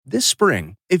This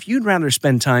spring, if you'd rather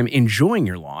spend time enjoying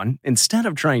your lawn instead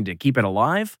of trying to keep it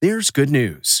alive, there's good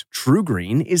news. True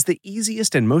Green is the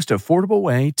easiest and most affordable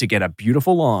way to get a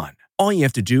beautiful lawn. All you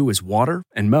have to do is water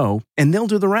and mow, and they'll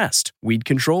do the rest. Weed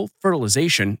control,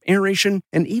 fertilization, aeration,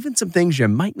 and even some things you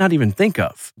might not even think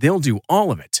of. They'll do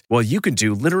all of it, while you can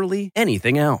do literally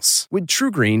anything else. With True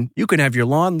Green, you can have your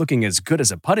lawn looking as good as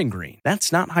a putting green.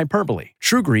 That's not hyperbole.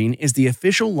 True Green is the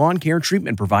official lawn care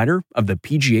treatment provider of the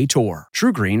PGA Tour.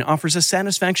 True Green offers a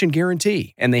satisfaction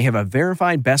guarantee, and they have a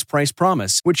verified best price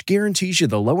promise, which guarantees you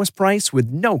the lowest price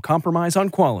with no compromise on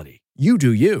quality. You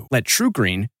do you. Let True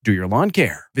Green do your lawn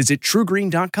care. Visit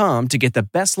TrueGreen.com to get the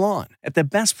best lawn at the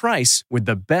best price with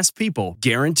the best people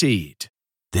guaranteed.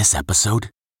 This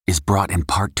episode is brought in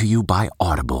part to you by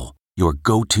Audible, your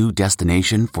go-to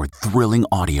destination for thrilling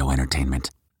audio entertainment.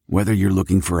 Whether you're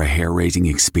looking for a hair-raising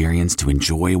experience to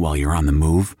enjoy while you're on the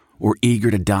move or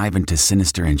eager to dive into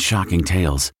sinister and shocking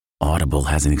tales, Audible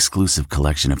has an exclusive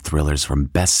collection of thrillers from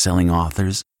best-selling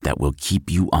authors that will keep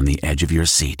you on the edge of your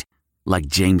seat. Like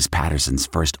James Patterson's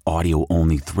first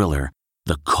audio-only thriller,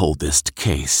 The Coldest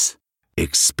Case.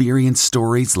 Experience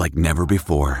stories like never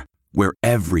before, where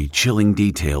every chilling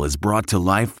detail is brought to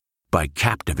life by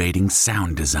captivating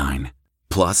sound design.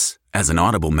 Plus, as an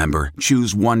Audible member,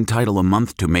 choose one title a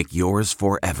month to make yours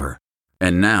forever.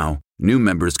 And now, new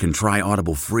members can try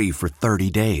Audible free for 30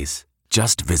 days.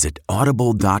 Just visit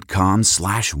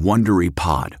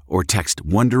audible.com/WonderyPod or text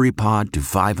WonderyPod to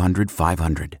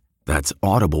 500-500. That's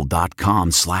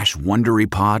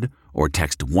audible.com/WonderyPod or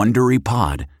text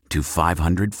WonderyPod to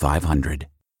 500-500.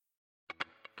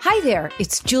 Hi there,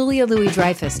 it's Julia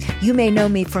Louis-Dreyfus. You may know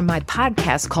me from my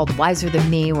podcast called Wiser Than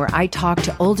Me, where I talk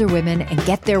to older women and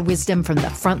get their wisdom from the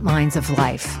front lines of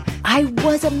life. I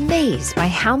was amazed by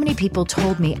how many people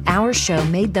told me our show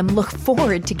made them look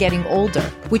forward to getting older,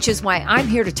 which is why I'm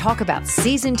here to talk about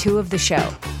season 2 of the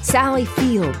show. Sally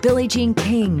Field, Billie Jean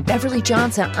King, Beverly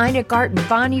Johnson, Ina Garten,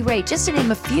 Bonnie Raitt, just to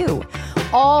name a few.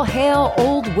 All hail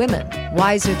old women.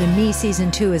 Wiser Than Me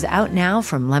season 2 is out now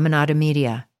from Lemonada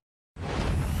Media.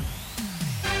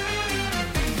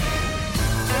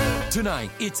 Tonight,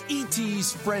 it's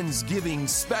E.T.'s Friendsgiving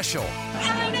special.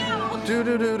 I know!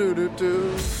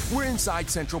 We're inside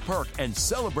Central Perk and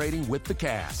celebrating with the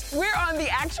cast. We're on the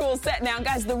actual set now,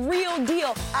 guys, the real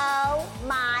deal. Oh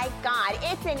my God,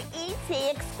 it's an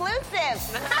E.T.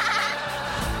 exclusive.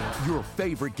 Your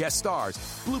favorite guest stars,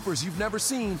 bloopers you've never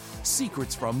seen,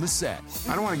 secrets from the set.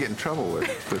 I don't want to get in trouble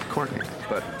with Courtney,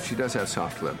 but she does have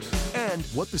soft lips. And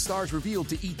what the stars revealed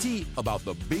to E.T. about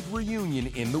the big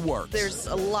reunion in the works. There's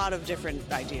a lot of different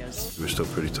ideas. We're still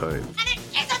pretty tight. And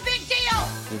it's a big deal!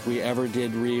 If we ever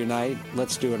did reunite,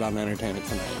 let's do it on Entertainment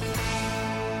Tonight.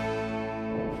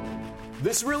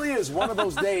 This really is one of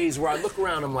those days where I look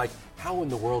around, I'm like, how in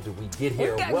the world did we get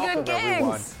here? Welcome,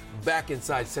 everyone, back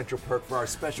inside Central Perk for our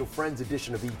special Friends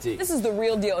edition of E.T. This is the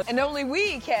real deal, and only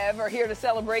we, Kev, are here to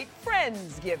celebrate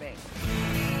Friendsgiving.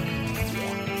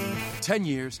 10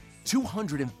 years,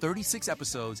 236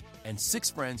 episodes, and 6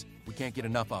 friends we can't get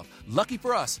enough of. Lucky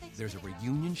for us, there's a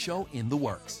reunion show in the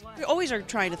works. We always are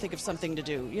trying to think of something to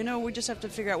do. You know, we just have to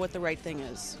figure out what the right thing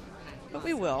is. But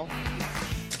we will.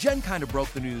 Jen kind of broke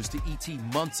the news to E.T.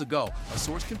 months ago. A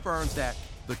source confirms that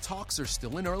the talks are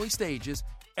still in early stages.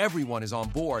 Everyone is on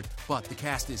board, but the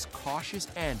cast is cautious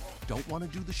and don't want to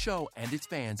do the show and its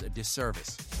fans a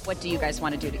disservice. What do you guys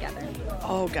want to do together?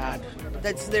 Oh, God.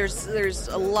 There's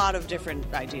a lot of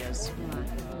different ideas.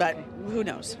 But who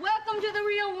knows? Welcome to the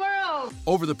real world.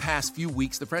 Over the past few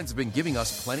weeks, the friends have been giving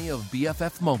us plenty of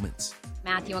BFF moments.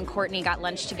 Matthew and Courtney got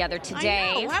lunch together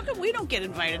today. I know. How come we don't get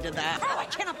invited to that? Oh, I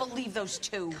cannot believe those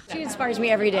two. She inspires me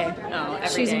every day. Oh, every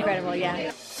She's day. incredible,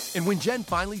 yeah. And when Jen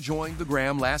finally joined the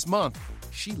gram last month,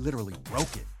 she literally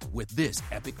broke it with this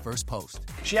epic first post.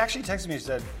 She actually texted me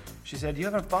and she said, you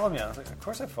haven't followed me. I was like, of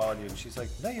course I followed you. And she's like,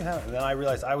 no, you haven't. And then I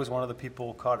realized I was one of the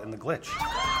people caught in the glitch.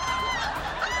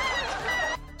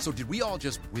 So did we all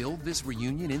just will this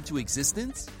reunion into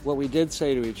existence? What we did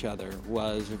say to each other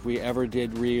was, if we ever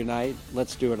did reunite,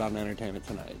 let's do it on Entertainment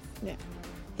Tonight. Yeah.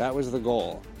 That was the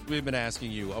goal. We've been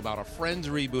asking you about a Friends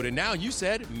reboot, and now you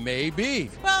said maybe.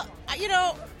 Well, you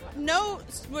know, no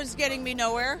was getting me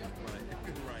nowhere.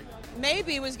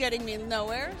 Maybe was getting me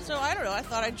nowhere. So I don't know. I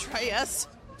thought I'd try yes.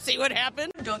 See what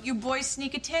happened? Don't you boys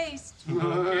sneak a taste.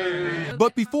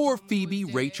 But before Phoebe,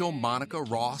 Rachel, Monica,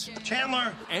 Ross,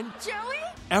 Chandler, and Joey?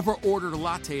 ever ordered a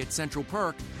latte at Central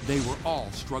Perk, they were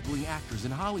all struggling actors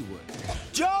in Hollywood.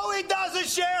 Joey doesn't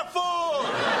share food!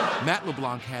 Matt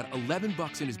LeBlanc had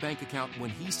 $11 in his bank account when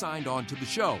he signed on to the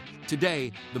show.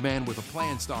 Today, the man with a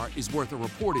plan star is worth a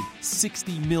reported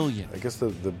 $60 million. I guess the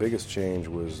biggest change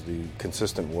was the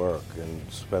consistent work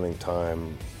and spending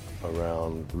time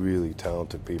around really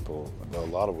talented people, a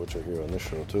lot of which are here on this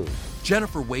show too.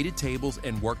 Jennifer waited tables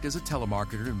and worked as a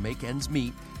telemarketer to make ends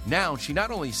meet. Now, she not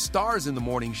only stars in the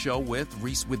morning show with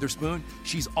Reese Witherspoon,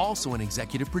 she's also an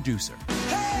executive producer.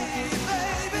 Hey,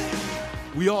 baby.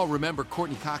 We all remember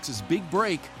Courtney Cox's big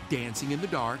break, Dancing in the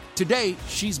Dark. Today,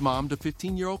 she's mom to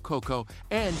 15-year-old Coco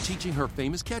and teaching her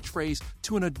famous catchphrase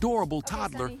to an adorable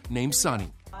toddler named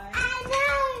Sunny. I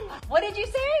know. What did you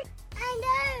say? I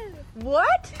know.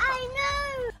 What? I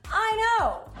know. I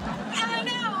know. I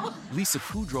know. Lisa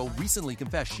Kudrow recently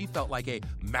confessed she felt like a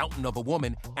mountain of a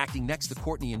woman acting next to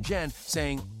Courtney and Jen,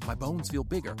 saying, "My bones feel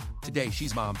bigger." Today,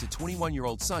 she's mom to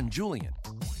 21-year-old son Julian.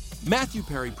 Matthew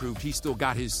Perry proved he still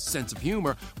got his sense of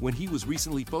humor when he was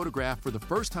recently photographed for the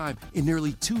first time in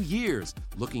nearly 2 years,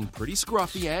 looking pretty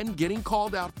scruffy and getting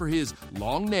called out for his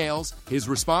long nails. His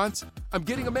response? "I'm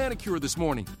getting a manicure this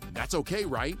morning. That's okay,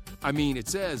 right? I mean, it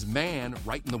says man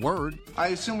right in the word." I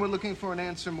assume we're looking for an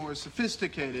answer more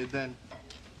sophisticated than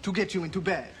to get you into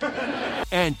bed.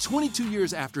 And 22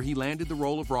 years after he landed the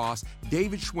role of Ross,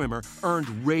 David Schwimmer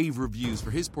earned rave reviews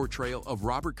for his portrayal of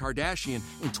Robert Kardashian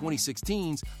in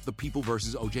 2016's The People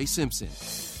vs. O.J. Simpson.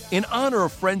 In honor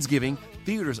of Friendsgiving,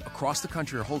 theaters across the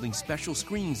country are holding special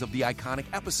screenings of the iconic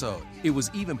episode. It was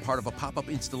even part of a pop-up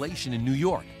installation in New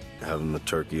York. Having the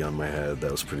turkey on my head, that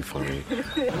was pretty funny.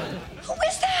 Who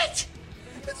is that?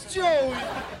 It's Joey.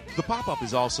 The pop-up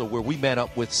is also where we met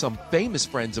up with some famous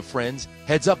friends of friends.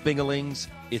 Heads up, Bingalings,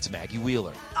 it's Maggie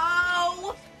Wheeler.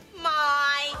 Oh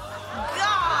my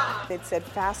God! It said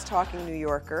fast-talking New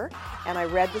Yorker, and I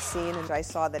read the scene and I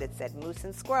saw that it said moose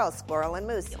and squirrel, squirrel and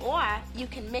moose. Or you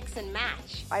can mix and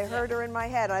match. I heard her in my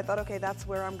head and I thought, okay, that's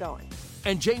where I'm going.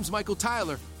 And James Michael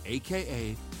Tyler,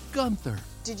 a.k.a. Gunther.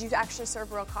 Did you actually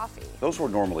serve real coffee? Those were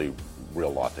normally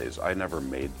real lattes. I never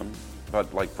made them.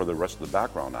 But like for the rest of the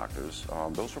background actors,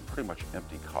 those were pretty much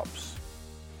empty cups.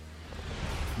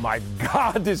 My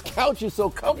God, this couch is so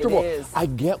comfortable. It is. I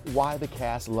get why the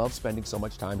cast loves spending so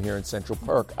much time here in Central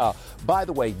Perk. By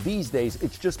the way, these days,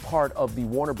 it's just part of the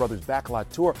Warner Brothers Backlot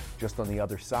Tour. Just on the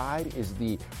other side is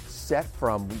the set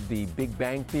from the Big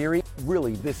Bang Theory.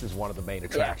 Really, this is one of the main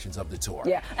attractions of the tour.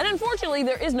 Yeah, and unfortunately,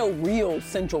 there is no real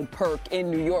Central Perk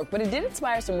in New York, but it did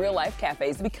inspire some real-life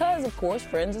cafes because, of course,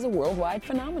 Friends is a worldwide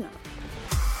phenomenon.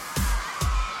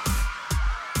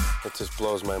 It just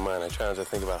blows my mind. I try not to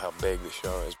think about how big the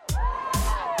show is.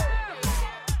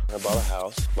 I bought a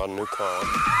house, bought a new car.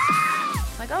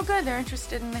 Like, oh, good, they're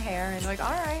interested in the hair. And like,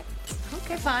 all right,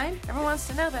 okay, fine. Everyone wants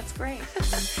to know, that's great.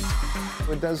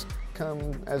 It does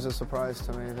come as a surprise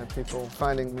to me that people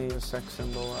finding me a sex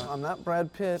symbol. I'm not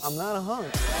Brad Pitt. I'm not a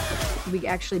hunk. We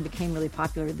actually became really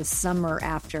popular the summer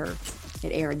after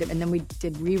it aired, and then we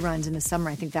did reruns in the summer.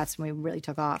 I think that's when we really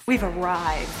took off. We've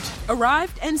arrived.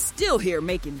 Arrived and still here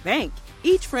making bank.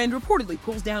 Each friend reportedly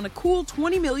pulls down a cool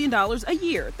 $20 million a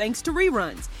year thanks to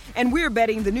reruns. And we're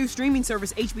betting the new streaming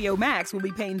service HBO Max will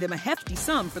be paying them a hefty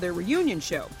sum for their reunion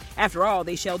show. After all,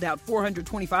 they shelled out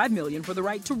 $425 million for the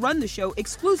right to run the show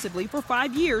exclusively for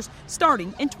 5 years,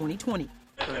 starting in 2020.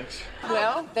 Thanks.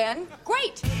 Well, then,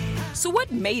 great. So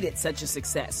what made it such a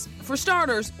success? For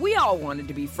starters, we all wanted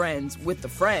to be friends with the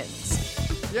friends.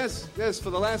 Yes, for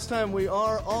the last time, we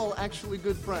are all actually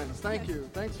good friends. Thank you.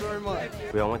 Thanks very much.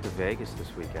 We all went to Vegas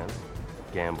this weekend,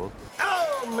 gambled.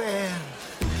 Oh, man.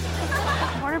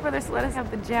 Warner Brothers let us have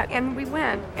the jet, and we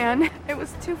went, and it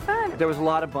was too fun. There was a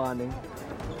lot of bonding.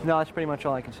 No, that's pretty much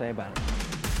all I can say about it.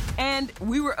 And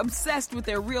we were obsessed with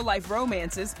their real-life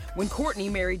romances. When Courtney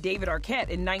married David Arquette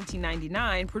in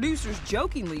 1999, producers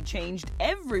jokingly changed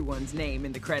everyone's name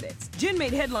in the credits. Jen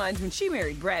made headlines when she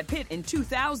married Brad Pitt in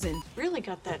 2000. Really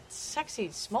got that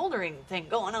sexy smoldering thing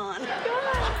going on.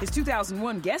 His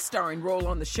 2001 guest starring role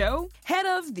on the show, head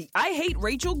of the I Hate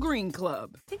Rachel Green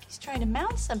Club. I think he's trying to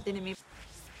mouth something to me.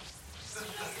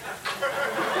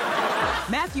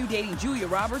 Matthew dating Julia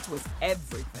Roberts was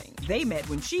everything. They met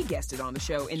when she guested on the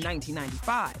show in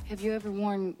 1995. Have you ever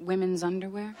worn women's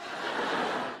underwear?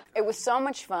 It was so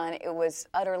much fun. It was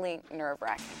utterly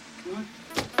nerve-wracking.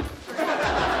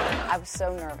 I was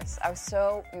so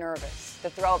nervous. The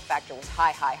throw-up factor was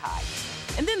high.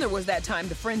 And then there was that time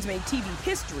the Friends made TV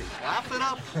history. Laugh it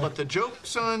up, but the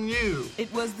joke's on you.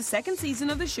 It was the second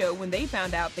season of the show when they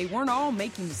found out they weren't all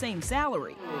making the same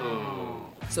salary.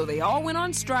 So they all went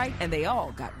on strike and they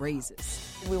all got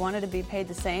raises. We wanted to be paid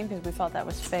the same because we felt that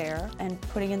was fair and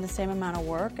putting in the same amount of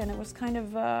work, and it was kind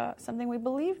of something we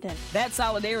believed in. That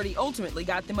solidarity ultimately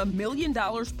got them $1 million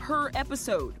per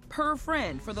episode, per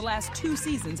friend, for the last 2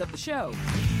 seasons of the show.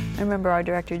 I remember our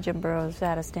director, Jim Burrows,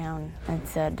 sat us down and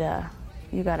said,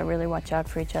 you got to really watch out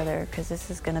for each other because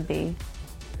this is going to be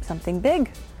something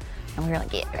big. And we were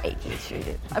like, yeah, right,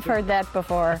 I've heard that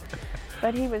before.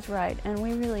 But he was right, and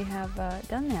we really have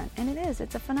done that. And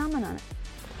it's a phenomenon.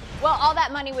 Well, all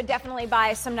that money would definitely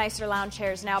buy some nicer lounge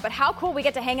chairs now, but how cool we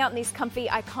get to hang out in these comfy,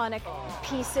 iconic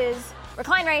pieces.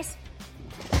 Recline race.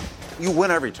 You win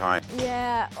every time.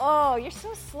 Yeah. Oh, you're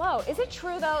so slow. Is it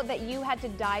true, though, that you had to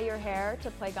dye your hair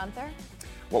to play Gunther?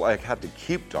 Well, I had to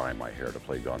keep dyeing my hair to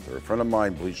play Gunther. A friend of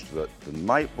mine bleached it the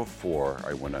night before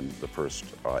I went on the first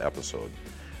episode.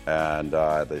 And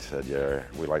they said, yeah,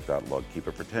 we like that look. Keep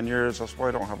it for 10 years. That's why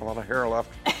I don't have a lot of hair left.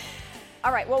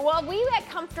 All right, well, while we get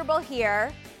comfortable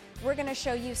here, we're going to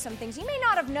show you some things you may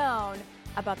not have known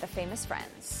about the famous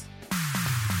Friends.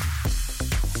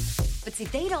 But see,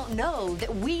 they don't know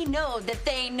that we know that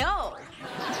they know.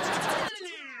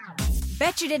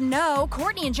 Bet you didn't know,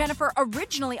 Courtney and Jennifer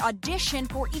originally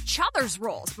auditioned for each other's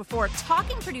roles before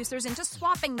talking producers into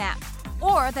swapping them.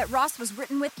 Or that Ross was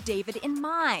written with David in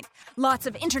mind. Lots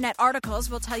of internet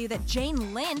articles will tell you that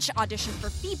Jane Lynch auditioned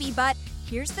for Phoebe, but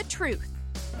here's the truth.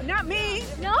 Not me.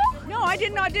 No? No, I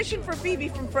didn't audition for Phoebe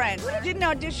from Friends. I didn't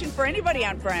audition for anybody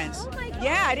on Friends. Oh my God.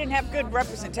 Yeah, I didn't have good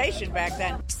representation back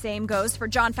then. Same goes for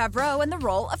Jon Favreau in the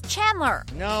role of Chandler.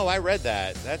 No, I read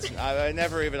that. I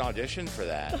never even auditioned for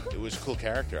that. It was a cool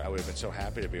character. I would have been so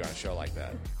happy to be on a show like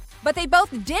that. But they both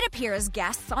did appear as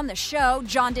guests on the show.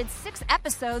 Jon did 6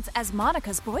 episodes as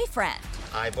Monica's boyfriend.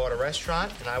 I bought a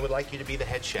restaurant, and I would like you to be the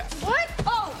head chef. What?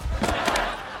 Oh!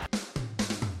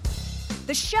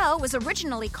 The show was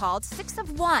originally called 6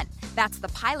 of 1. That's the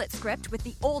pilot script with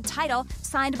the old title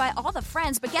signed by all the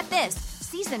friends. But get this,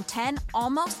 season 10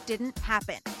 almost didn't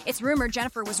happen. It's rumored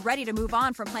Jennifer was ready to move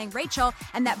on from playing Rachel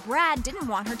and that Brad didn't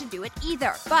want her to do it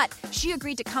either. But she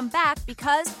agreed to come back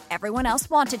because everyone else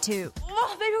wanted to.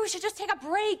 Oh, maybe we should just take a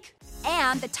break.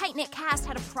 And the tight-knit cast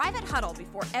had a private huddle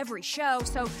before every show,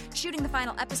 so shooting the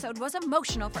final episode was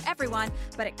emotional for everyone,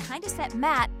 but it kind of set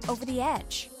Matt over the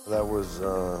edge. That was,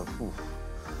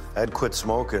 I had quit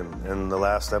smoking. In the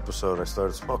last episode, I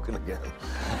started smoking again.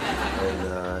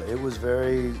 And it was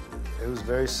very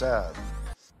sad.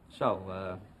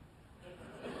 So,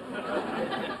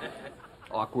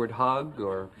 awkward hug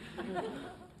or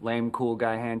lame cool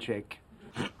guy handshake?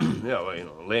 Yeah,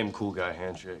 well, lame cool guy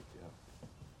handshake.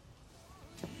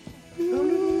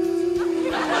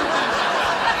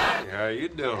 How you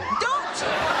doing?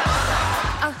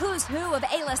 A who's who of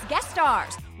A-list guest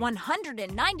stars,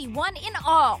 191 in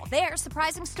all. Their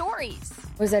surprising stories.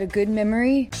 Was that a good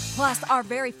memory? Plus our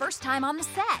very first time on the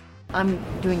set. I'm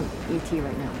doing ET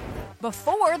right now.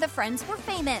 Before the Friends were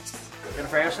famous.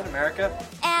 Jennifer Aniston, America.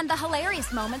 And the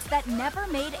hilarious moments that never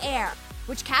made air.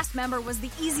 Which cast member was the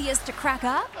easiest to crack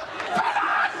up?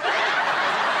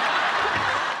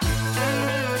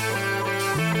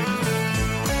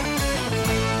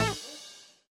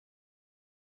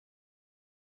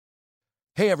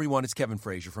 Hey everyone, it's Kevin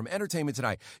Frazier from Entertainment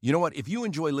Tonight. You know what? If you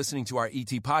enjoy listening to our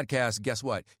ET podcast, guess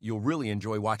what? You'll really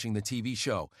enjoy watching the TV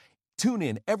show. Tune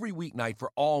in every weeknight for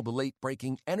all the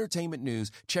late-breaking entertainment news.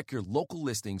 Check your local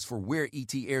listings for where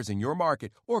ET airs in your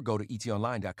market or go to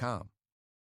etonline.com.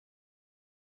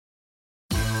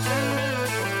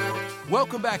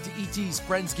 Welcome back to ET's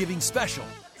Friendsgiving Special.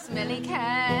 Smelly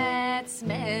cat,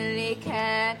 smelly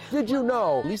cat. Did you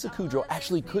know Lisa Kudrow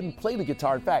actually couldn't play the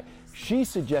guitar? In fact, she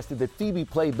suggested that Phoebe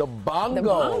play the bongos. The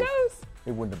bongos?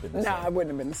 It wouldn't have been the same. No, it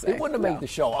wouldn't have been the same. It wouldn't have made the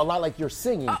show. A lot like your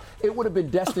singing. It would have been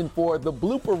destined for the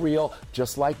blooper reel,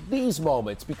 just like these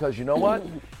moments. Because you know what?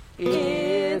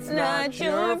 It's not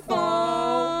your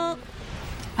fault.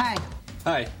 Hi.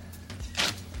 Hi.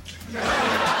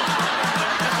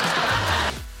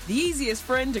 The easiest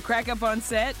friend to crack up on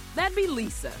set, that'd be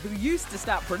Lisa, who used to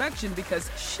stop production because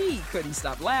she couldn't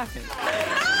stop laughing.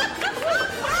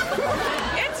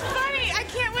 It's funny. I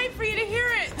can't wait for you to hear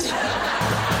it.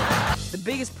 The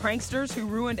biggest pranksters who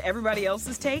ruined everybody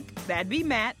else's take, that'd be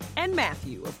Matt and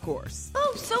Matthew, of course.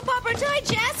 Oh, Soap Opera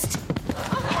Digest.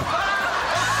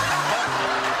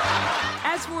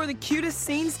 As for the cutest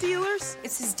scene stealers,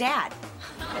 It's his dad.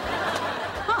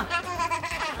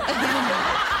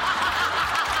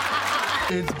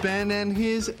 It's Ben and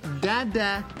his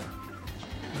dada.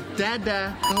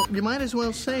 Dada. Well, you might as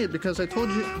well say it because I told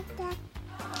you.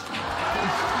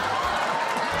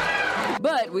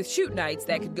 But with shoot nights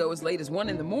that could go as late as 1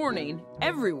 in the morning,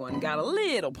 everyone got a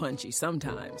little punchy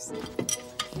sometimes.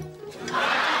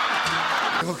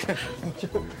 Okay.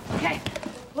 Okay.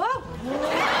 Whoa.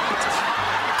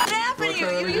 What happened to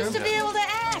you? You used to be able to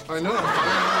act. I know.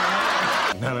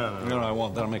 No, I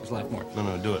won't. That'll make us laugh more.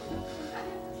 No, do it.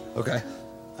 Okay.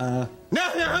 No.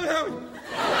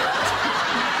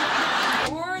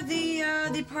 Or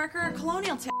the Parker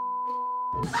Colonial Town.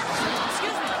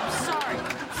 Excuse me, I'm sorry.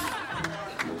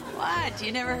 What?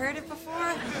 You never heard it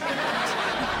before?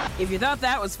 If you thought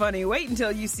that was funny, wait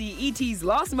until you see E.T.'s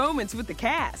lost moments with the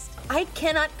cast. I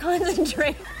cannot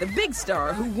concentrate. The big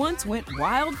star who once went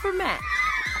wild for Matt.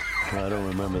 I don't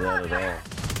remember that at all.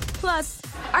 Plus,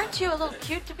 Aren't you a little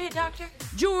cute to be a doctor?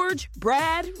 George,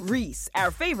 Brad, Reese,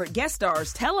 our favorite guest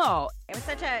stars, tell all. It was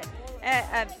such an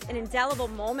indelible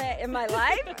moment in my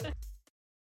life.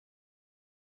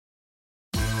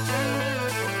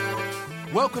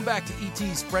 Welcome back to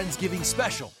E.T.'s Friendsgiving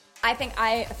special. I think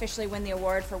I officially win the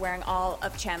award for wearing all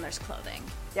of Chandler's clothing.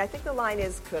 Yeah, I think the line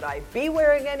is, could I be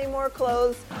wearing any more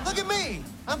clothes? Look at me.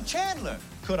 I'm Chandler.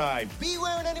 Could I be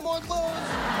wearing any more clothes?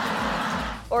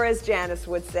 Or as Janice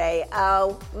would say,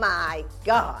 oh my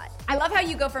God. I love how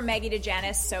you go from Maggie to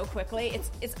Janice so quickly.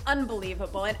 It's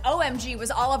unbelievable. And OMG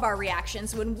was all of our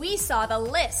reactions when we saw the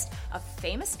list of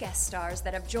famous guest stars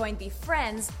that have joined the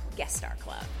Friends Guest Star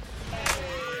Club.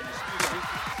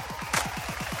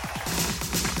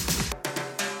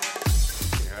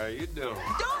 How you doing? It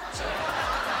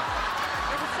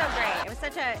was so great. It was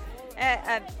such an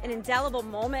indelible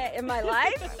moment in my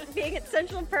life, being at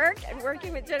Central Perk and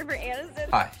working with Jennifer Aniston.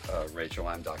 Hi, Rachel.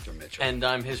 I'm Dr. Mitchell. And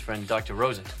I'm his friend, Dr.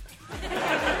 Rosen.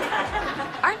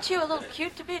 Aren't you a little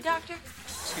cute to be a doctor?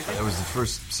 That was the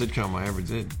first sitcom I ever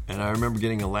did. And I remember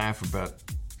getting a laugh about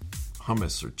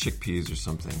hummus or chickpeas or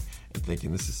something and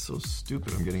thinking, this is so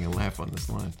stupid, I'm getting a laugh on this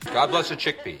line. God bless a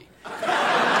chickpea.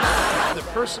 The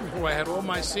person who I had all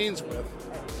my scenes with,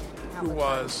 who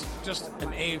was just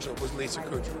an angel, was Lisa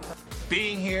Kudrow.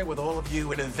 Being here with all of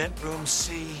you in Event Room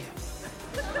C,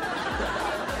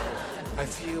 I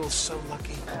feel so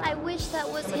lucky. I wish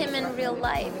that was him in real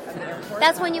life.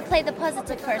 That's when you play the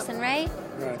positive person, right?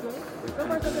 Right.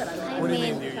 What do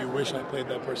you mean you wish I played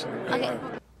that person in real life?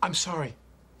 I'm sorry.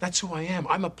 That's who I am.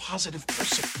 I'm a positive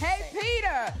person. Hey,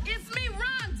 Peter! It's me,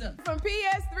 Rhonda, from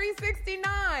PS 369.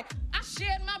 I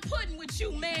shared my pudding with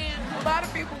you, man. A lot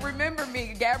of people remember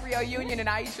me, Gabrielle Union and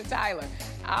Aisha Tyler.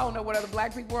 I don't know what other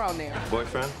black people were on there.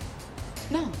 Boyfriend?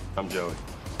 No. I'm Joey.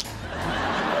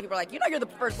 People are like, you're the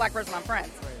first black person on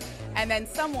Friends. And then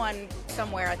someone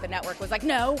somewhere at the network was like,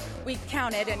 no, we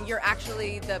counted, and you're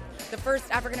actually the first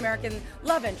African-American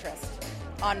love interest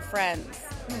on Friends.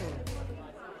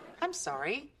 I'm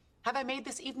sorry. Have I made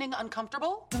this evening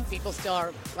uncomfortable? People still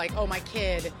are like, oh, my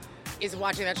kid is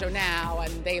watching that show now,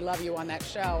 and they love you on that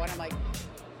show. And I'm like,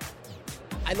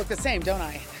 I look the same, don't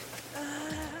I?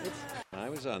 I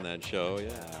was on that show,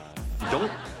 yeah.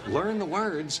 Don't learn the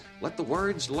words. Let the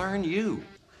words learn you.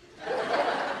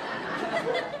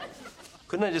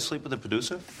 Couldn't I just sleep with the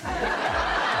producer?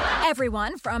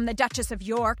 Everyone from the Duchess of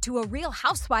York to a Real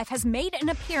Housewife has made an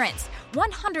appearance.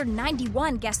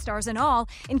 191 guest stars in all,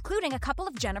 including a couple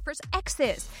of Jennifer's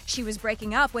exes. She was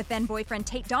breaking up with then-boyfriend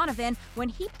Tate Donovan when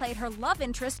he played her love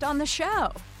interest on the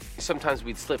show. Sometimes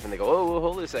we'd slip and they go, oh,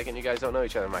 hold a second, you guys don't know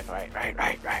each other. I'm like,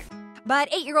 right.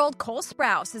 But 8-year-old Cole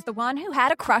Sprouse is the one who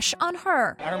had a crush on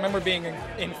her. I remember being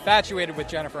infatuated with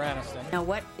Jennifer Aniston. Now,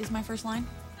 what is my first line?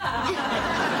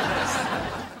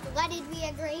 What did we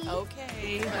agree?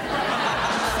 Okay.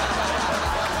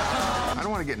 I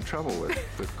don't want to get in trouble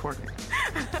with Courtney.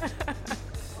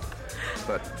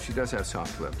 But she does have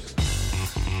soft lips.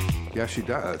 Yeah, she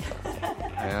does.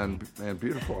 And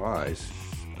beautiful eyes.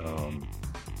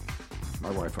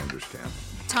 My wife understands.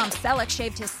 Tom Selleck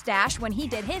shaved his stash when he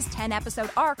did his 10-episode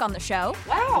arc on the show.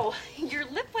 Wow, your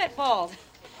lip went bald.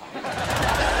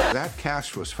 That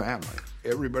cast was family.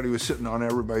 Everybody was sitting on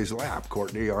everybody's lap.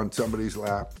 Courtney on somebody's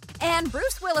lap. And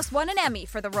Bruce Willis won an Emmy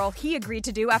for the role he agreed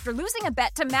to do after losing a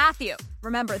bet to Matthew.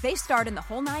 Remember, they starred in the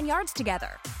whole 9 yards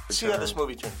together. Let's see how this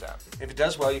movie turns out. If it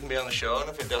does well, you can be on the show, and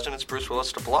if it doesn't, it's Bruce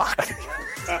Willis to block.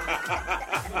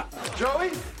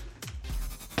 Joey?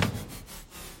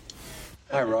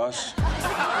 Hi, Ross.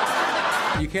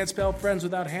 You can't spell Friends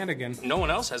without Hannigan. No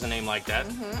one else has a name like that.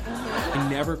 I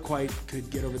never quite could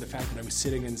get over the fact that I was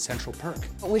sitting in Central Perk.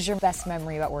 What was your best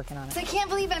memory about working on it? I can't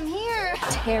believe I'm here.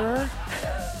 Terror.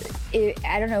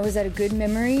 I don't know, was that a good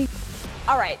memory?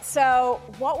 All right, so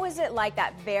what was it like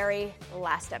that very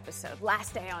last episode,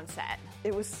 last day on set?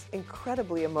 It was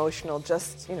incredibly emotional,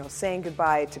 just, saying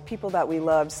goodbye to people that we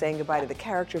loved, saying goodbye to the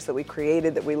characters that we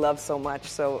created that we loved so much.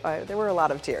 So there were a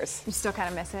lot of tears. You still kind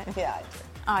of miss it? Yeah.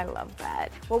 I love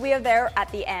that. Well, we are there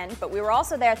at the end, but we were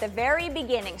also there at the very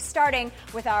beginning, starting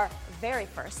with our very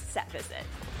first set visit.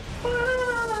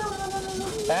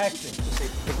 Action.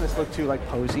 Doesn't this look too,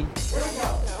 posy?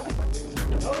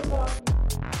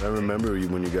 I remember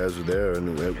when you guys were there,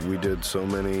 and we did so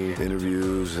many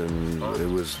interviews, and it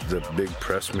was the big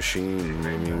press machine.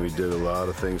 I mean, we did a lot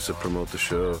of things to promote the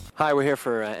show. Hi, we're here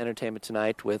for Entertainment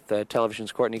Tonight with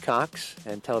television's Courtney Cox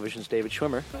and television's David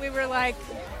Schwimmer. We were like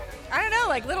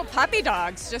little puppy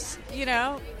dogs, just,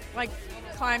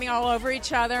 climbing all over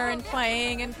each other and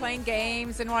playing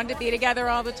games and wanted to be together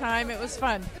all the time. It was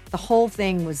fun. The whole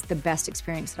thing was the best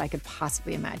experience that I could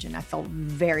possibly imagine. I felt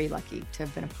very lucky to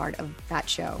have been a part of that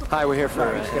show. Hi, we're here for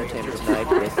Entertainment Tonight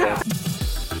with...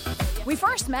 We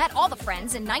first met all the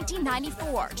friends in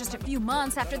 1994, just a few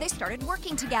months after they started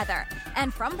working together.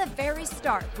 And from the very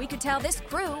start, we could tell this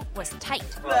crew was tight.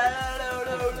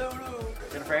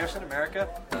 Jennifer Aniston, America.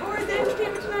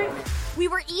 We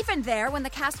were even there when the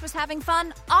cast was having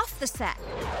fun off the set.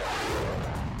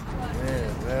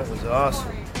 Man, that was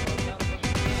awesome.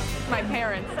 My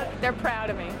parents, they're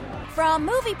proud of me. From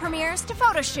movie premieres to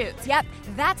photo shoots. Yep,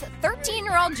 that's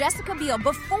 13-year-old Jessica Biel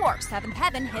before Seventh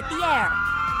Heaven hit the air.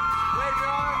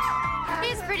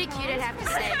 He's pretty cute, I'd have to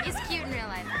say. He's cute in real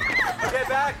life. Okay,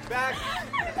 back.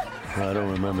 I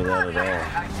don't remember that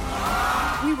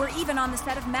at all. We were even on the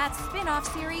set of Matt's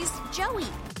spin-off series, Joey.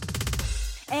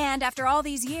 And after all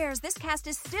these years, this cast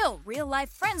is still real-life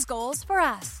friends goals for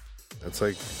us. It's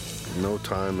like no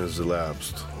time has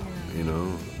elapsed,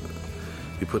 You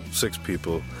put 6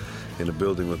 people in a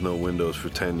building with no windows for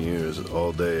 10 years,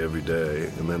 all day, every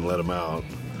day, and then let them out.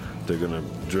 They're going to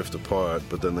drift apart,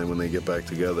 but then when they get back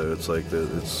together, it's like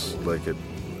it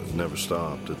never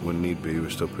stopped. When need be, we're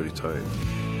still pretty tight.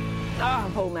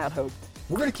 I'm holding out hope.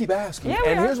 We're going to keep asking. Yeah,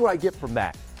 and here's what I get from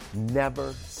that.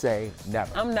 Never say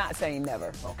never. I'm not saying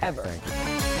never, ever.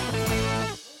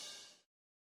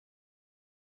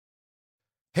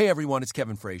 Hey everyone, it's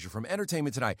Kevin Frazier from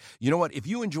Entertainment Tonight. You know what? If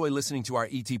you enjoy listening to our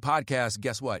ET podcast,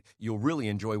 guess what? You'll really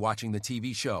enjoy watching the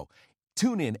TV show.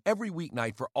 Tune in every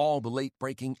weeknight for all the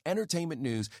late-breaking entertainment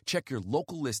news. Check your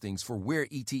local listings for where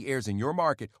ET airs in your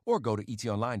market or go to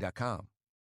etonline.com.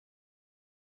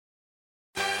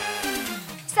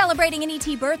 Celebrating an ET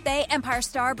birthday, Empire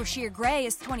star Brashear Gray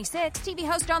is 26, TV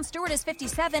host Jon Stewart is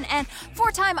 57, and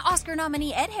 4-time Oscar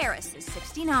nominee Ed Harris is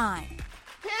 69.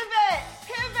 Pivot!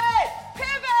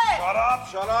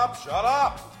 Shut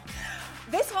up!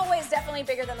 This hallway is definitely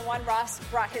bigger than the one Ross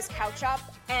brought his couch up,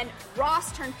 and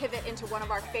Ross turned Pivot into one of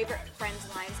our favorite Friends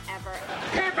lines ever.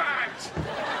 Pivot!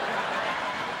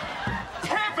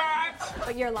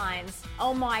 But your lines,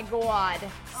 oh my God,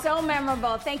 so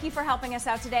memorable. Thank you for helping us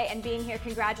out today and being here.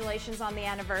 Congratulations on the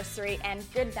anniversary, and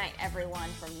good night, everyone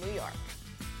from New York.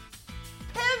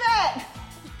 Pivot!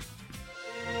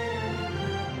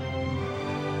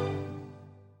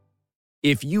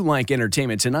 If you like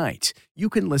Entertainment Tonight, you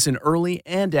can listen early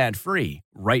and ad-free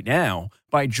right now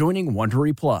by joining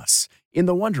Wondery Plus in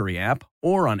the Wondery app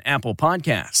or on Apple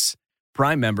Podcasts.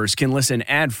 Prime members can listen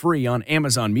ad-free on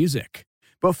Amazon Music.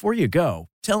 Before you go,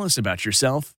 tell us about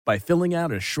yourself by filling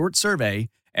out a short survey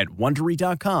at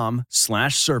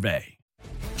Wondery.com/survey.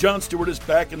 Jon Stewart is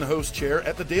back in the host chair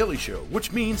at The Daily Show,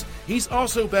 which means he's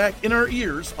also back in our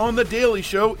ears on The Daily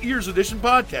Show Ears Edition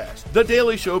podcast. The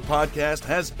Daily Show podcast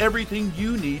has everything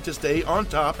you need to stay on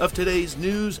top of today's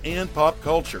news and pop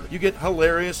culture. You get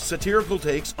hilarious, satirical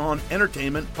takes on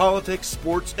entertainment, politics,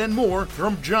 sports, and more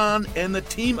from Jon and the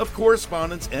team of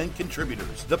correspondents and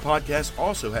contributors. The podcast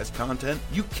also has content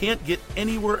you can't get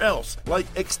anywhere else, like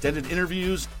extended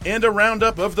interviews and a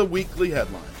roundup of the weekly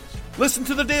headlines. Listen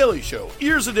to The Daily Show,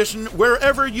 Ears Edition,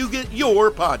 wherever you get your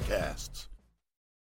podcasts.